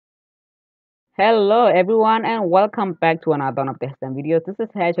Hello everyone and welcome back to another one of the STEM videos. This is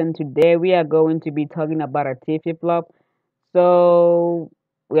Hatch and today we are going to be talking about a TV flop. So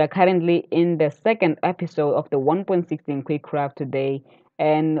we are currently in the second episode of the 1.16 quick craft today,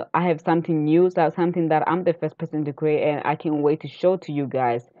 and I have something new, something that I'm the first person to create and I can't wait to show to you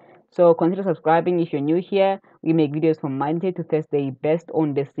guys. So consider subscribing if you're new here. We make videos from Monday to Thursday based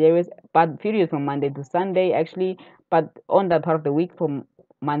on the series, but videos from Monday to Sunday actually, but on that part of the week from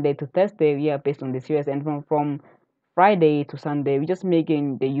Monday to Thursday, we are based on the series, and from Friday to Sunday, we're just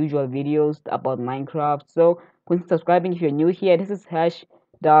making the usual videos about Minecraft. So consider subscribing if you're new here. This is Hash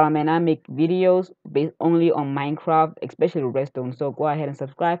Dalm, and I make videos based only on Minecraft, especially redstone. So go ahead and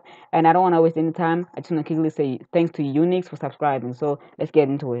subscribe. And I don't want to waste any time. I just want to quickly say thanks to Unix for subscribing. So let's get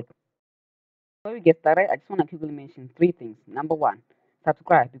into it. Before we get started, I just want to quickly mention three things. Number one,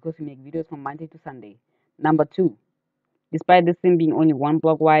 subscribe because we make videos from Monday to Sunday. Number two, despite this thing being only 1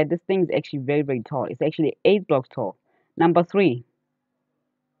 block wide, this thing is actually very, very tall. It's actually 8 blocks tall. Number three,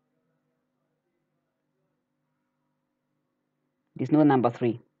 there's no number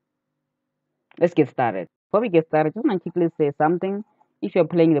three. Let's get started. Before we get started, just want to quickly say something. If you're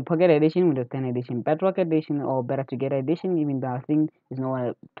playing the Pocket Edition, Windows 10 Edition, Bedrock Edition, or Better Together Edition, even though I think there's no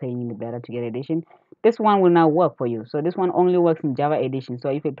one playing in the Better Together Edition, this one will not work for you. So this one only works in Java Edition. So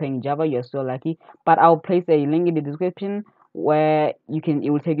if you're playing Java, you're so lucky. But I'll place a link in the description where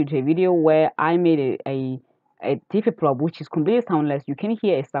it will take you to a video where I made a TV flop, which is completely soundless. You can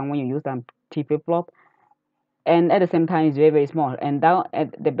hear a sound when you use that TV flop, and at the same time it's very, very small. And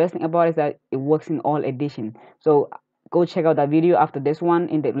that, the best thing about it is that it works in all edition. So go check out that video after this one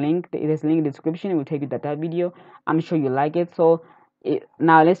in the link. There's a link in the description. It will take you to that video. I'm sure you like it. So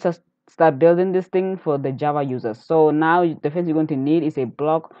now let's just start building this thing for the Java users. So now the first you're going to need is a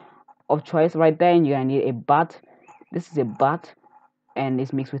block of choice right there, and you're gonna need a bat. This is a bat and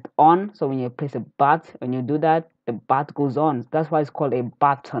it's mixed with on. So when you place a bat, when you do that, the bat goes on. That's why it's called a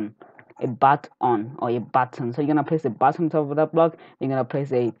button, a bat on or a button. So you're gonna place a button on top of that block. You're gonna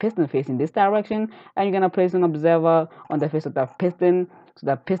place a piston facing this direction, and you're gonna place an observer on the face of that piston, so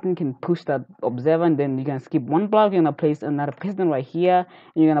that piston can push that observer. And then you're gonna skip one block. You're gonna place another piston right here,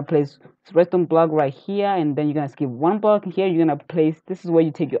 and you're gonna place redstone block right here, and then you're gonna skip one block here. You're gonna place. This is where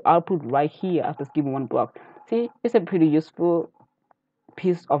you take your output right here after skipping one block. See, it's a pretty useful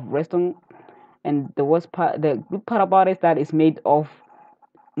piece of redstone, and the good part about it is that it's made of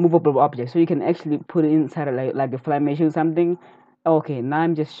movable objects, so you can actually put it inside like a flat machine or something. Okay, now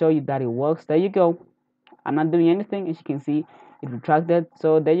I'm just showing you that it works. There you go. I'm not doing anything. As you can see, it retracted.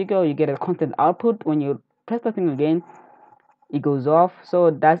 So there you go. You get a constant output. When you press the thing again, it goes off. So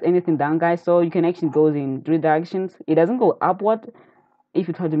that's anything done, guys. So you can actually go in three directions. It doesn't go upward. If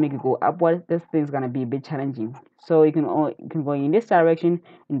you try to make it go upward, this thing's gonna be a bit challenging. So you can go in this direction,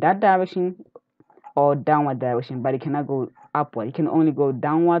 in that direction, or downward direction, but it cannot go upward. It can only go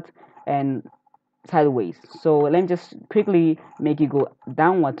downward and sideways. So let me just quickly make it go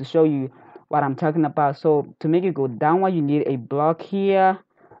downward to show you what I'm talking about. So to make it go downward, you need a block here,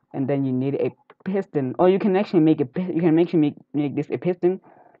 and then you need a piston, or you can actually make this a piston,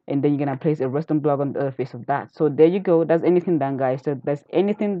 and then you're gonna place a redstone block on the other face of that. So there you go. That's anything done, guys. So that's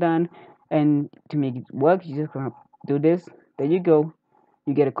anything done, and to make it work, you're just gonna do this. There you go.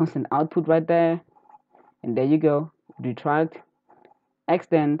 You get a constant output right there, and there you go. Retract,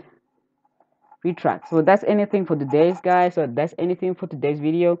 extend, retract. So that's anything for today's, guys. So that's anything for today's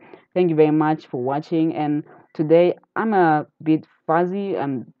video. Thank you very much for watching. And today I'm a bit fuzzy,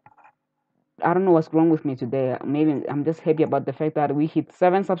 and I don't know what's wrong with me today. Maybe I'm just happy about the fact that we hit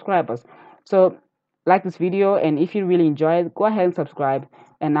 7 subscribers. So like this video, and if you really enjoy it, go ahead and subscribe,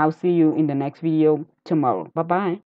 and I'll see you in the next video tomorrow. Bye bye.